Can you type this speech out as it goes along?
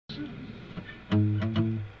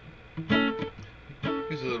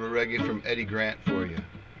Here's a little reggae from Eddy Grant for you.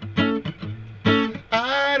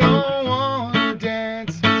 I don't wanna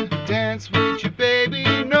dance with you, baby,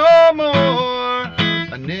 no more.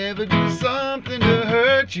 I never do something to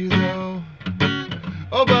hurt you, though.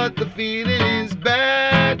 Oh, but the feeling is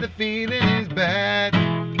bad, the feeling is bad.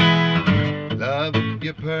 Love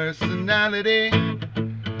your personality,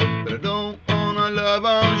 but I don't wanna love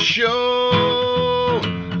on show.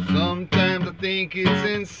 Sometimes I think it's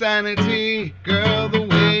insanity, girl, the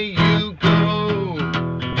way you go.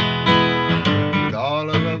 With all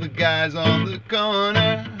of the guys on the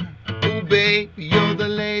corner, oh baby, you're the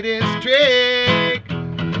latest trick.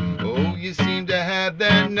 Oh, you seem to have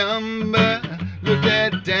that number, look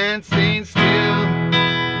at dancing still.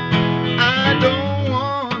 I don't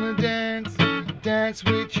wanna dance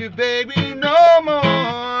with you, baby, no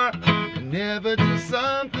more. Never do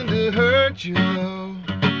something to hurt you, though.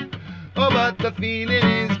 Oh, but the feeling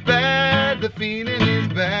is bad, the feeling is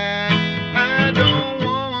bad. I don't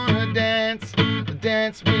wanna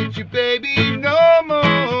dance with you, baby, no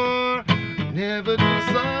more. Never do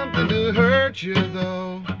something to hurt you,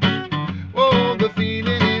 though. Oh, the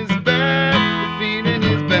feeling is bad, the feeling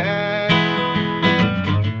is bad.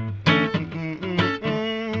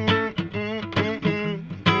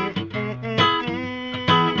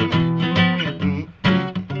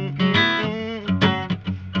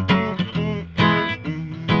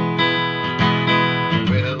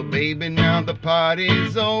 Well, baby, now the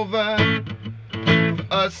party's over for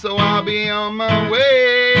us, so I'll be on my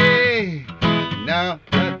way. Now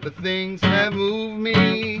that the things have moved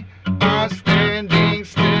me are standing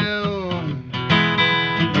still.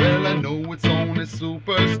 Well, I know it's only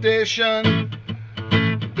superstition,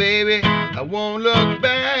 baby, I won't look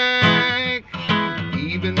back.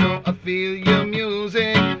 Even though I feel your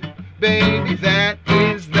music, baby, that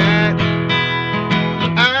is that.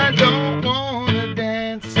 I don't wanna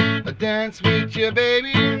dance with you,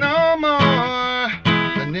 baby, no more.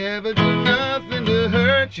 I never do nothing to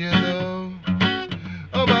hurt you, though.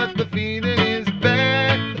 Oh, but the feeling is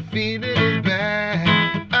bad, the feeling is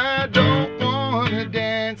bad. I don't wanna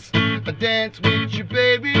dance with you,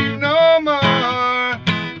 baby, no more.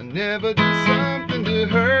 I never do something to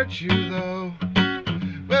hurt you, though.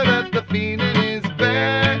 Well, that the feeling is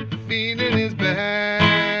bad, the feeling is bad.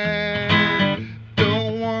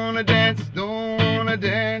 Don't wanna dance, don't wanna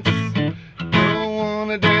dance. Don't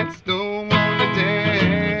wanna dance, don't wanna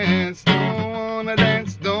dance. Don't wanna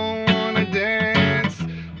dance, don't wanna dance.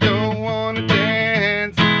 Don't wanna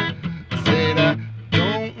dance. I said I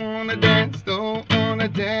don't wanna dance, don't wanna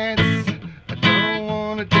dance. I don't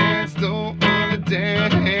wanna dance, don't wanna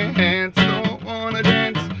dance. Don't wanna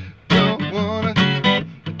dance,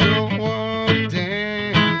 don't wanna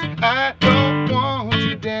dance. I don't want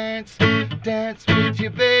to dance with you,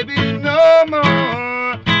 baby, no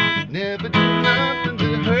more. Never do nothing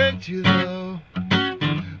to hurt you, though.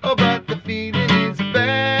 Oh, but the feeling is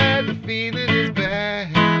bad, the feeling is bad.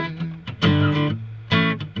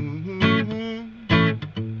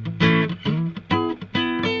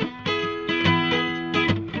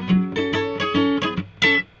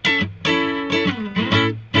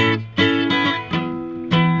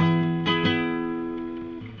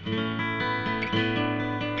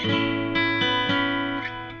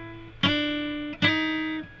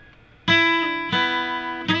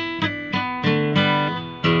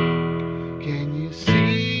 Can you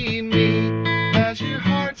see me as your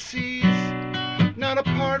heart sees? Not a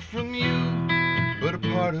part from you, but a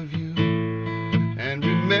part of you. And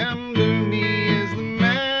remember me as the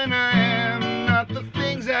man I am, not the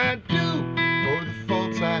things I do or the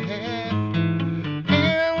faults I have.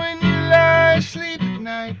 And when you lie asleep at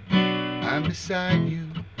night, I'm beside you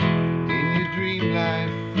in your dream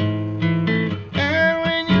life.